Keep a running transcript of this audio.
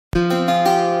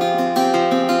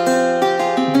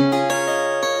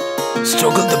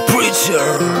Struggle the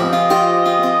preacher,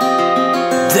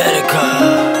 Danika.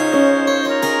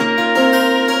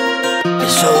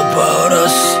 It's all about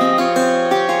us.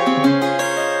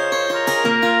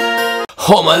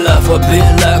 All my life I've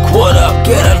been like, what up,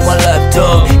 get out my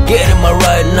laptop, get in my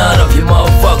right, none of you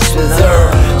motherfuckers with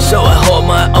her. So I hold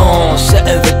my own,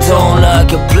 setting the tone. I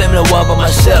can blame the one by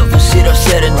myself, I see them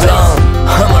said and done.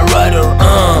 I'm a writer,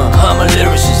 I'm a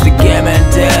lyricist, the game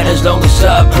ain't dead as long as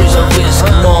I prison risk.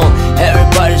 Come on,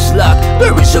 everybody's locked,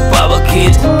 there is a Bible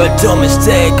kid, but don't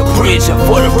mistake a preacher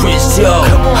for the priest, yo.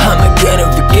 I'm a kid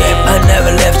of the game, I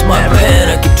never left my pen,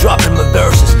 I keep dropping my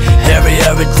verses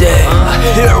every day. I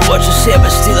hear what you say,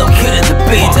 but still I'm killing the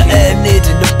beat. I ain't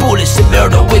needing the bullets to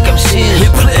murder weak MC.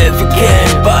 You play the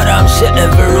game, but I'm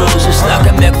setting the rules. It's like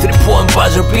I make 3-point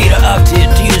buzzer beater after you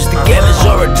use the game as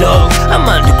Barodo. I'm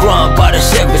underground, but I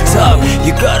save the top.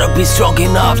 You gotta be strong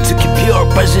enough to keep your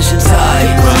positions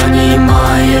high.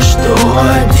 Понимаешь, что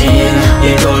один,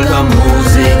 и только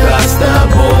музыка с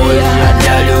тобой. А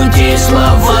для людей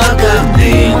слова как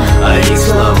дым, а их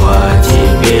слова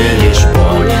тебе лишь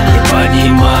боль. Ты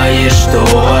понимаешь, что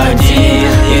один,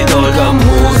 и только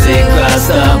музыка с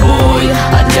тобой.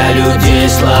 А для людей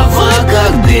слова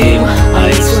как дым, а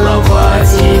их слова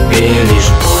тебе лишь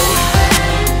боль.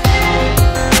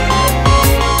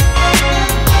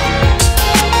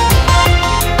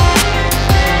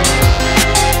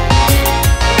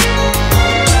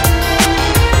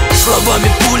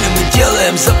 Словами пули мы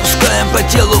делаем, запускаем по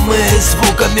телу мы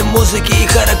звуками музыки. И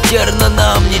характерно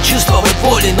нам не чувствовать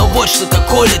боли, но вот что-то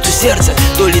колет у сердца.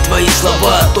 То ли твои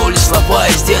слова, то ли слова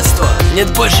из детства.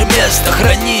 Нет больше места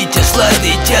хранить слайды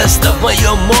и тесто в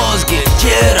моем мозге.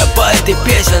 Терабайты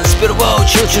песен, сперва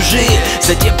учил чужие,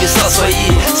 затем писал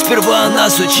свои. Сперва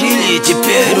нас учили,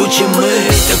 теперь учим мы.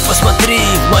 Так посмотри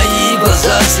в мои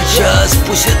глаза сейчас,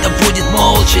 пусть это будет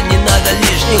молча, не надо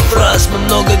лишних фраз. Мы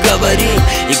много говорим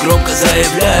и громко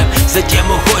заявляем, затем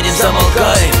уходим,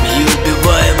 замолкаем и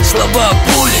убиваем. Слова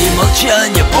пули и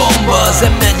молчание бомба,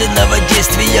 замедленного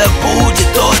действия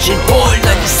будет очень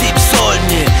больно. Не сыпь соль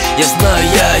мне, я знаю,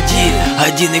 я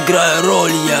один играю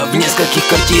роль я в нескольких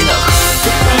картинах. Ты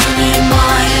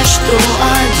понимаешь, что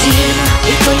один,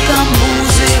 и только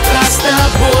музыка с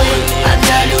тобой. А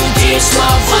для людей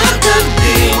слова как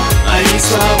дым, а их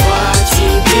слова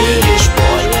тебе лишь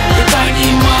боль. Ты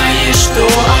понимаешь, что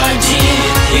один,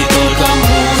 и только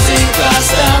музыка с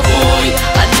тобой.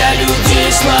 А для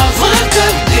людей слова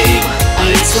как дым, а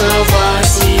их слова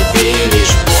тебе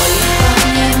лишь боль.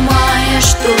 Понимаешь,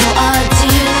 что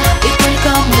один, и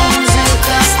только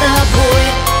музыка с тобой.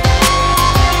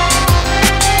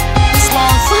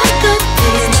 Слова как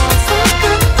дым.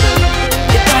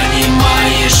 Ты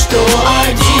понимаешь, что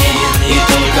один, и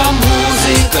только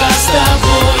музыка с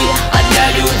тобой. А для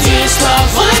людей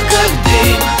слова как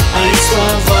дым, а их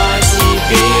слова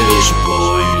тебе лишь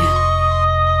боль.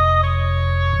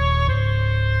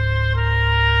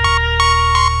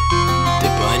 Ты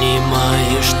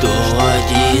понимаешь, что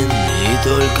один, и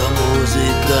только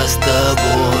музыка с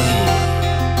тобой.